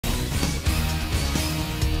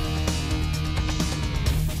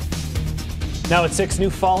Now at 6, new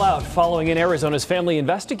fallout following in Arizona's family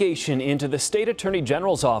investigation into the state attorney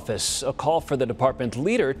general's office. A call for the department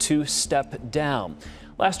leader to step down.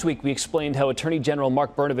 Last week, we explained how Attorney General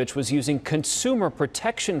Mark Brnovich was using consumer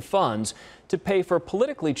protection funds to pay for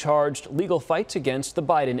politically charged legal fights against the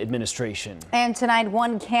Biden administration. And tonight,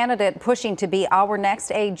 one candidate pushing to be our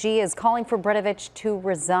next AG is calling for Brnovich to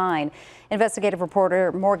resign. Investigative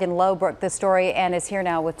reporter Morgan Lowe broke this story and is here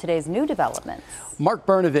now with today's new developments. Mark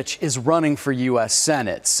Brnovich is running for U.S.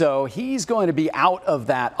 Senate, so he's going to be out of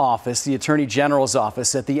that office, the Attorney General's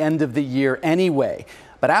office, at the end of the year anyway.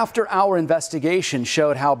 But after our investigation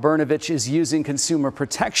showed how Brnovich is using consumer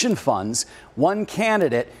protection funds, one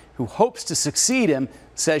candidate who hopes to succeed him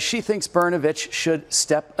says she thinks Brnovich should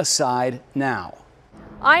step aside now.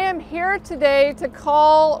 I am here today to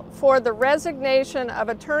call for the resignation of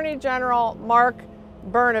Attorney General Mark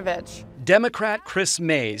Brnovich. Democrat Chris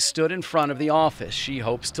Mays stood in front of the office she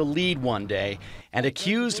hopes to lead one day and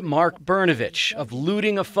accused Mark Brnovich of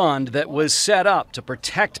looting a fund that was set up to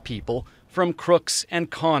protect people from crooks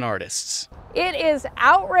and con artists. It is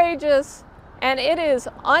outrageous and it is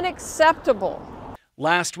unacceptable.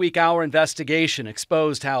 Last week, our investigation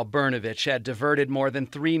exposed how Brnovich had diverted more than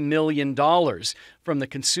 $3 million from the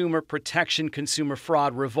Consumer Protection Consumer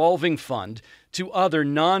Fraud Revolving Fund to other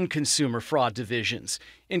non-consumer fraud divisions,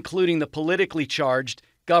 including the politically charged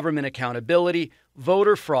Government Accountability,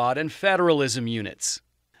 Voter Fraud, and Federalism units.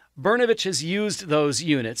 Brnovich has used those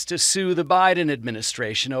units to sue the Biden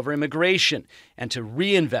administration over immigration and to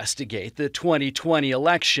reinvestigate the 2020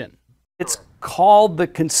 election. It's called the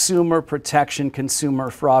Consumer Protection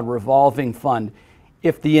Consumer Fraud Revolving Fund.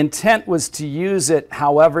 If the intent was to use it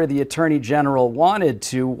however the Attorney General wanted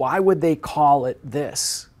to, why would they call it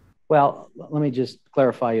this? Well, let me just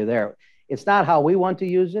clarify you there. It's not how we want to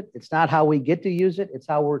use it. It's not how we get to use it. It's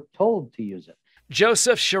how we're told to use it.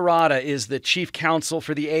 Joseph Shirata is the chief counsel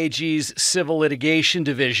for the AG's Civil Litigation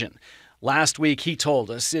Division. Last week, he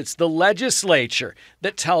told us it's the legislature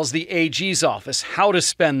that tells the AG's office how to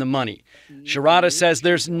spend the money. Shirata says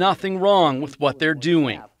there's nothing wrong with what they're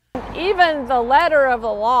doing. Even the letter of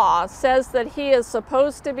the law says that he is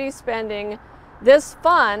supposed to be spending this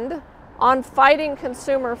fund on fighting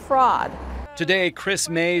consumer fraud. Today, Chris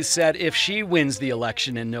Mays said if she wins the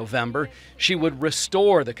election in November, she would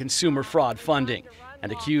restore the consumer fraud funding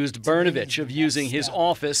and accused Brnovich of using his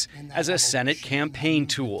office as a Senate campaign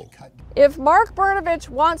tool. If Mark Brnovich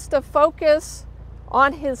wants to focus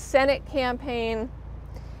on his Senate campaign,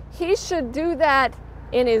 he should do that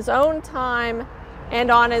in his own time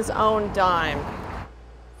and on his own dime.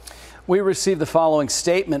 We received the following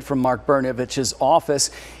statement from Mark Brnovich's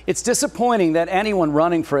office. It's disappointing that anyone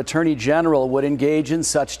running for Attorney General would engage in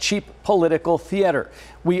such cheap political theater.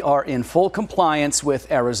 We are in full compliance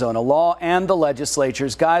with Arizona law and the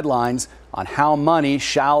legislature's guidelines on how money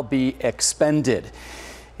shall be expended.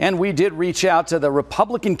 And we did reach out to the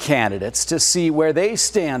Republican candidates to see where they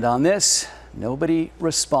stand on this. Nobody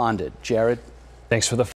responded. Jared? Thanks for the